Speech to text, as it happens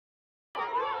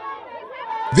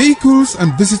Vehicles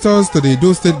and visitors to the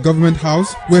Edo State Government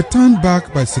House were turned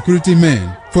back by security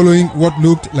men following what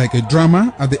looked like a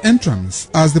drama at the entrance.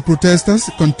 As the protesters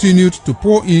continued to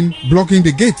pour in, blocking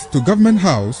the gate to Government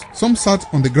House, some sat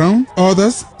on the ground,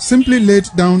 others simply laid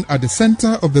down at the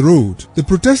center of the road. The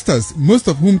protesters, most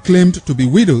of whom claimed to be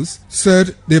widows,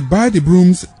 said they buy the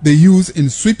brooms they use in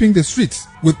sweeping the streets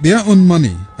with their own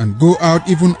money and go out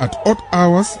even at odd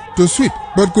hours to sweep,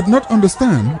 but could not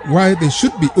understand why they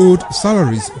should be owed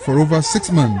salaries for over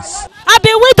 6 months. I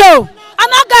be widow. I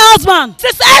not get husband.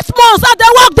 6 months and they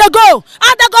work they go.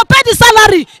 And they go pay the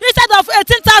salary. Instead of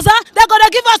 18,000, they're going to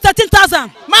give us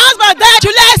 13,000. My husband died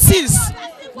July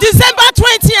 6. December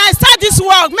 20, I start this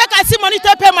work. Make I see money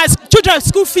to pay my children's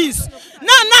school fees.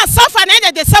 Now suffer,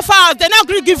 and they suffer out. They not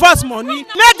going to give us money.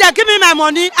 Make they give me my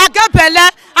money. I get belly.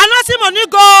 I not see money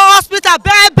go hospital,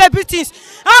 buy baby things.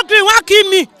 Hungry, one kill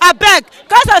me. I beg.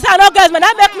 Because I say I don't get, man,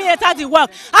 that make me enter the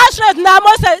work. House rent now,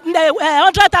 most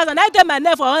 100,000. I get my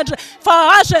name for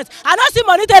house rent. I don't see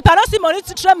money to pay. I don't see money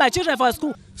to train my children for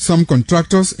school. Some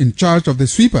contractors in charge of the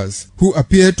sweepers, who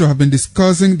appeared to have been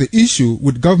discussing the issue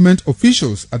with government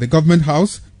officials at the Government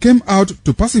House, came out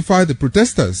to pacify the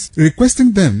protesters,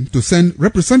 requesting them to send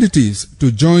representatives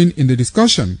to join in the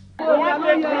discussion.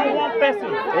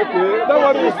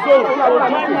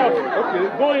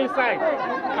 Go inside.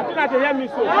 I think that they hear me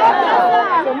so.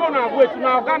 So more now wait.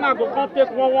 Now Ghana go come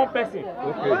take one person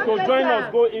to join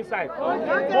us. Go inside.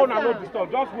 More now no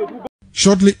disturb. Just wait.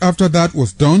 Shortly after that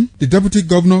was done, the Deputy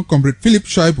Governor, Comrade Philip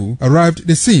Shaibu, arrived at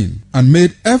the scene and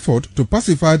made effort to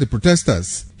pacify the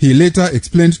protesters. He later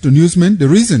explained to newsmen the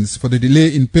reasons for the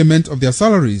delay in payment of their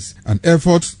salaries and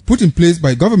efforts put in place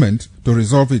by government to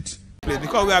resolve it.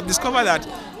 Because we have discovered that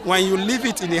when you leave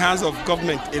it in the hands of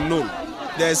government alone,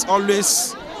 there's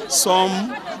always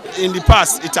some, in the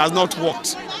past it has not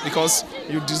worked because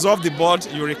you dissolve the board,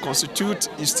 you reconstitute,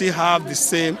 you still have the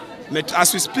same.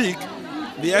 As we speak,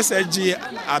 the SSG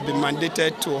have been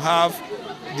mandated to have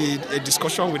a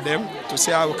discussion with them to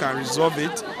see how we can resolve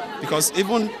it, because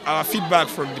even our feedback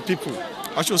from the people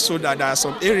also showed that there are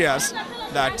some areas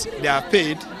that they are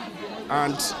paid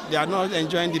and they are not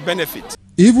enjoying the benefit.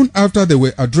 Even after they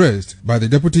were addressed by the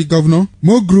Deputy Governor,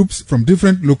 more groups from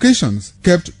different locations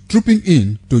kept trooping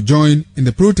in to join in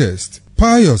the protest.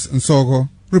 Pius Nsogo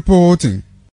reporting.